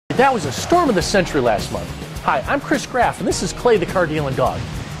That was a storm of the century last month. Hi, I'm Chris Graff, and this is Clay the Car Dealing Dog.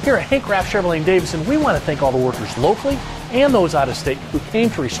 Here at Hank Graff Chevrolet Davison, we want to thank all the workers locally and those out of state who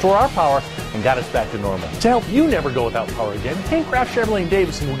came to restore our power and got us back to normal. To help you never go without power again, Hank Graff Chevrolet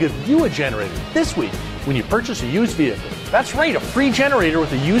Davison will give you a generator this week when you purchase a used vehicle. That's right, a free generator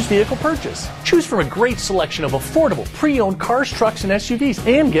with a used vehicle purchase. Choose from a great selection of affordable pre-owned cars, trucks, and SUVs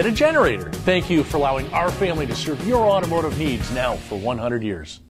and get a generator. Thank you for allowing our family to serve your automotive needs now for 100 years.